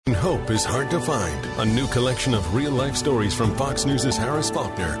Hope is hard to find. A new collection of real-life stories from Fox News' Harris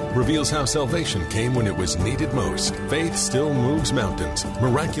Faulkner reveals how salvation came when it was needed most. Faith still moves mountains.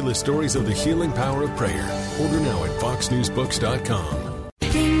 Miraculous stories of the healing power of prayer. Order now at foxnewsbooks.com.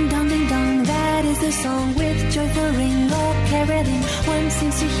 Ding dong, ding dong, that is the song with joyful ring or caroling. One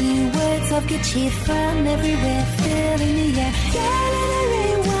seems to hear words of good cheer from everywhere, filling the air. Yeah, let it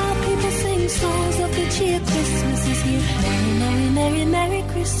rain while people sing songs of good cheer. Christmas is here. Merry, merry, merry, merry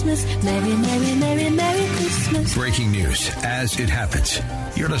Christmas. Merry, merry, merry, merry Christmas. Breaking news as it happens.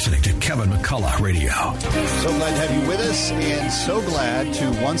 You're listening to Kevin McCullough Radio. So glad to have you with us, and so glad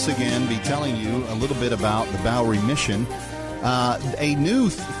to once again be telling you a little bit about the Bowery Mission. A new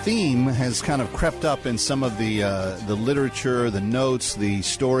theme has kind of crept up in some of the literature, the notes, the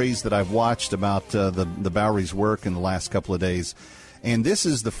stories that I've watched about the Bowery's work in the last couple of days. And this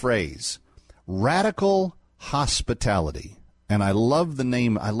is the phrase, radical hospitality. And I love the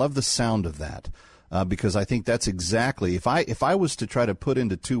name. I love the sound of that because I think that's exactly, if I was to try to put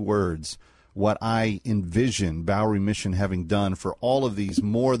into two words what I envision Bowery Mission having done for all of these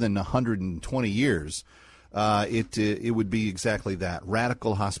more than 120 years, it would be exactly that,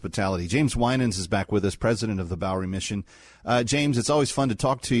 radical hospitality. James Winans is back with us, president of the Bowery Mission. James, it's always fun to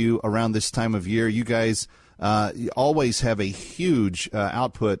talk to you around this time of year. You guys always have a huge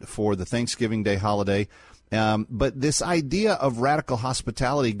output for the Thanksgiving Day holiday. But this idea of radical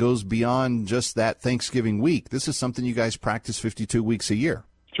hospitality goes beyond just that Thanksgiving week. This is something you guys practice 52 weeks a year.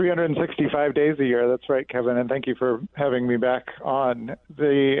 365 days a year. That's right, Kevin, and thank you for having me back on.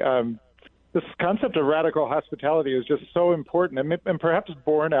 This concept of radical hospitality is just so important and perhaps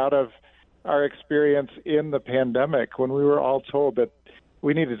born out of our experience in the pandemic when we were all told that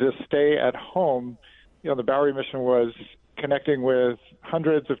we needed to stay at home. You know, the Bowery Mission was connecting with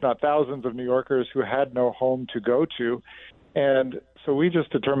hundreds, if not thousands, of New Yorkers who had no home to go to. And so we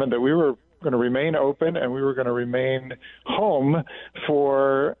just determined that we were going to remain open and we were going to remain home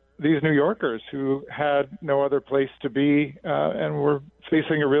for these New Yorkers who had no other place to be and were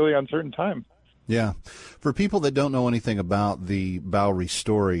facing a really uncertain time. Yeah. For people that don't know anything about the Bowery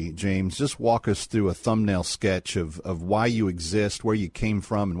story, James, just walk us through a thumbnail sketch of why you exist, where you came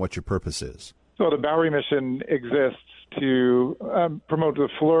from, and what your purpose is. So the Bowery Mission exists to promote the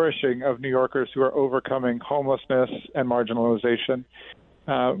flourishing of New Yorkers who are overcoming homelessness and marginalization.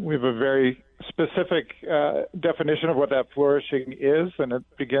 We have a very specific definition of what that flourishing is, and it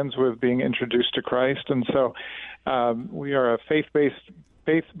begins with being introduced to Christ. And so we are a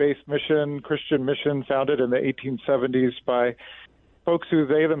faith-based mission, Christian mission, founded in the 1870s by folks who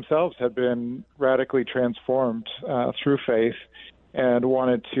they themselves had been radically transformed through faith, and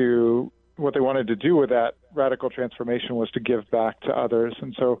what they wanted to do with that radical transformation was to give back to others.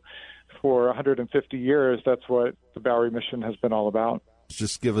 And so for 150 years, that's what the Bowery Mission has been all about.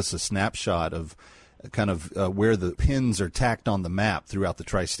 Just give us a snapshot of kind of where the pins are tacked on the map throughout the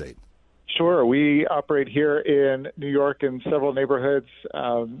tri-state. Sure. We operate here in New York in several neighborhoods,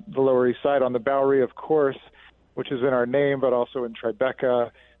 the Lower East Side on the Bowery, of course, which is in our name, but also in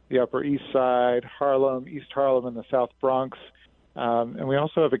Tribeca, the Upper East Side, Harlem, East Harlem, and the South Bronx. And we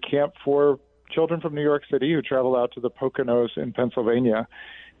also have a camp for children from New York City who travel out to the Poconos in Pennsylvania.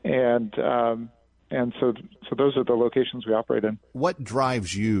 And so those are the locations we operate in. What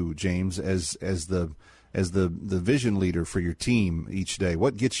drives you, James, as the vision leader for your team each day?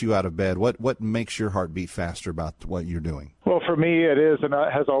 What gets you out of bed? What makes your heart beat faster about what you're doing? Well, for me, it is and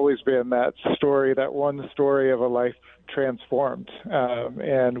it has always been that story, that one story of a life transformed.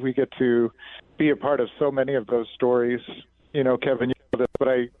 And we get to be a part of so many of those stories. You know, Kevin, you know this, but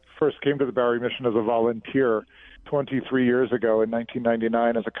I first came to the Bowery Mission as a volunteer 23 years ago in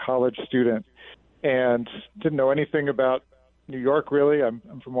 1999 as a college student, and didn't know anything about New York, really. I'm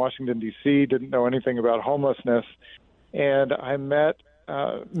from Washington, D.C., didn't know anything about homelessness. And I met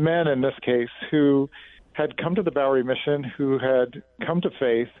men, in this case, who had come to the Bowery Mission, who had come to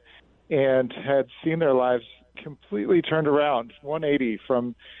faith and had seen their lives completely turned around, 180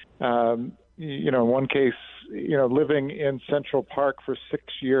 from, in one case, living in Central Park for 6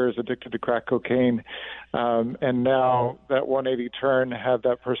 years, addicted to crack cocaine. And now that 180 turn had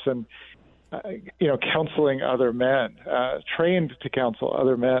that person counseling other men, trained to counsel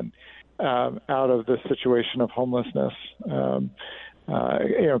other men out of this situation of homelessness, calling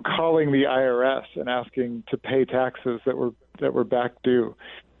the IRS and asking to pay taxes that were back due,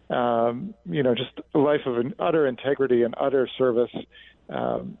 just a life of utter integrity and utter service.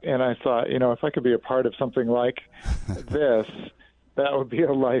 And I thought, if I could be a part of something like this, that would be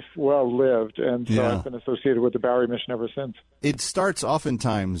a life well lived. And so I've been associated with the Bowery Mission ever since. It starts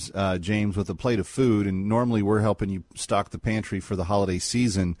oftentimes, James, with a plate of food, and normally we're helping you stock the pantry for the holiday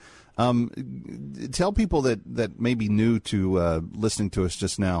season. Tell people that may be new to listening to us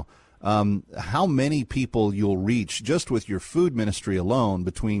just now, how many people you'll reach just with your food ministry alone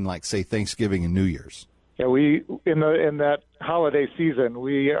between, like, say, Thanksgiving and New Year's. Yeah, we in that holiday season,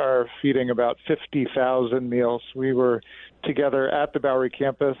 we are feeding about 50,000 meals. We were together at the Bowery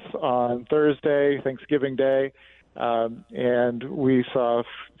campus on Thursday, Thanksgiving Day, and we served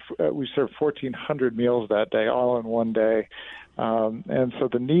 1,400 meals that day, all in one day. And so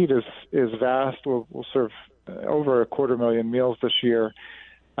the need is vast. We'll serve over 250,000 meals this year.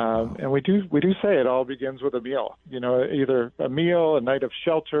 And we do say it all begins with a meal, either a meal, a night of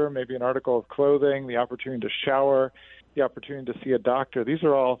shelter, maybe an article of clothing, the opportunity to shower, the opportunity to see a doctor. These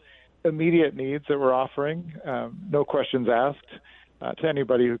are all immediate needs that we're offering, no questions asked, to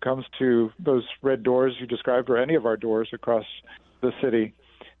anybody who comes to those red doors you described or any of our doors across the city.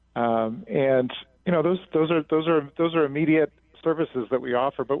 And those are immediate services that we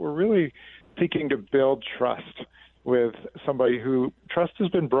offer, but we're really seeking to build trust with somebody who trust has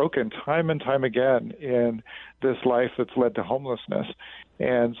been broken time and time again in this life that's led to homelessness.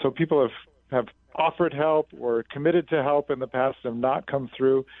 And so people have offered help or committed to help in the past and have not come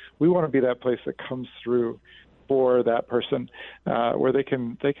through. We want to be that place that comes through for that person, where they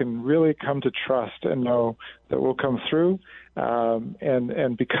can really come to trust and know that we'll come through,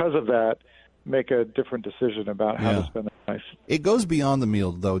 and because of that, make a different decision about how to spend their life. It goes beyond the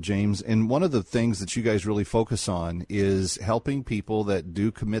meal, though, James, and one of the things that you guys really focus on is helping people that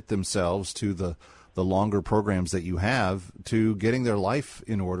do commit themselves to the longer programs that you have to getting their life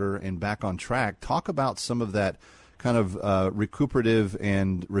in order and back on track. Talk about some of that kind of recuperative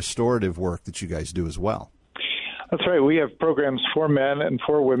and restorative work that you guys do as well. That's right. We have programs for men and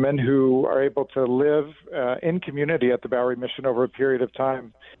for women who are able to live in community at the Bowery Mission over a period of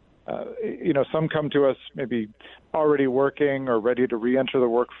time. Some come to us maybe already working or ready to reenter the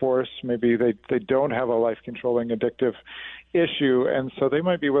workforce. Maybe they don't have a life-controlling addictive issue, and so they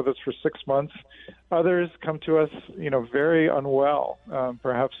might be with us for 6 months. Others come to us, very unwell,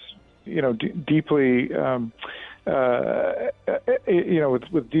 perhaps, deeply,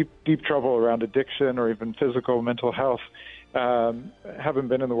 with deep trouble around addiction or even physical mental health. Haven't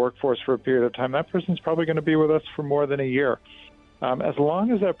been in the workforce for a period of time. That person's probably going to be with us for more than a year. As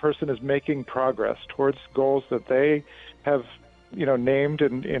long as that person is making progress towards goals that they have, named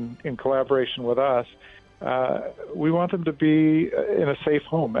in collaboration with us, we want them to be in a safe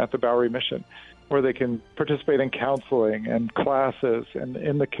home at the Bowery Mission, where they can participate in counseling and classes and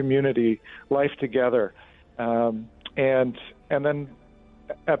in the community life together, and then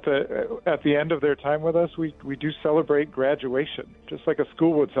at the end of their time with us, we do celebrate graduation, just like a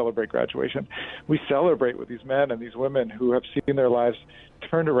school would celebrate graduation. We celebrate with these men and these women who have seen their lives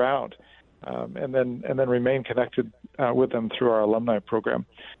turned around, and then remain connected with them through our alumni program.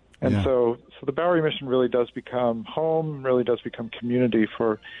 And so the Bowery Mission really does become home, really does become community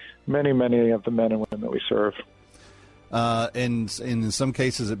for many, many of the men and women that we serve. And in some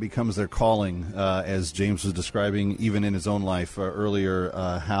cases, it becomes their calling, as James was describing, even in his own life earlier,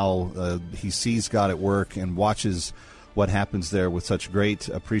 how he sees God at work and watches what happens there with such great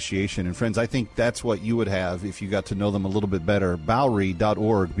appreciation. And friends, I think that's what you would have if you got to know them a little bit better.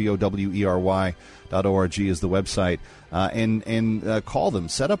 Bowery.org, BOWERY.org is the website. And call them,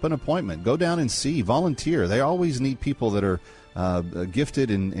 set up an appointment, go down and see, volunteer. They always need people that are gifted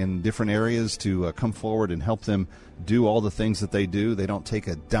in different areas to come forward and help them do all the things that they do. They don't take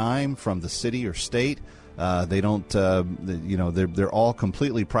a dime from the city or state. They don't, they're all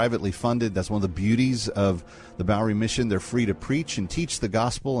completely privately funded. That's one of the beauties of the Bowery Mission. They're free to preach and teach the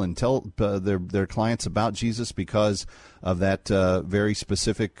gospel and tell their clients about Jesus because of that very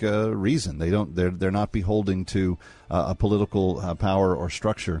specific reason. They're not beholden to a political power or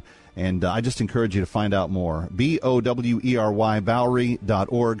structure. And I just encourage you to find out more. BOWERY,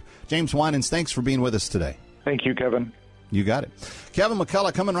 Bowery.org. James Winans, thanks for being with us today. Thank you, Kevin. You got it. Kevin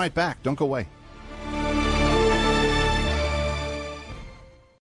McCullough coming right back. Don't go away.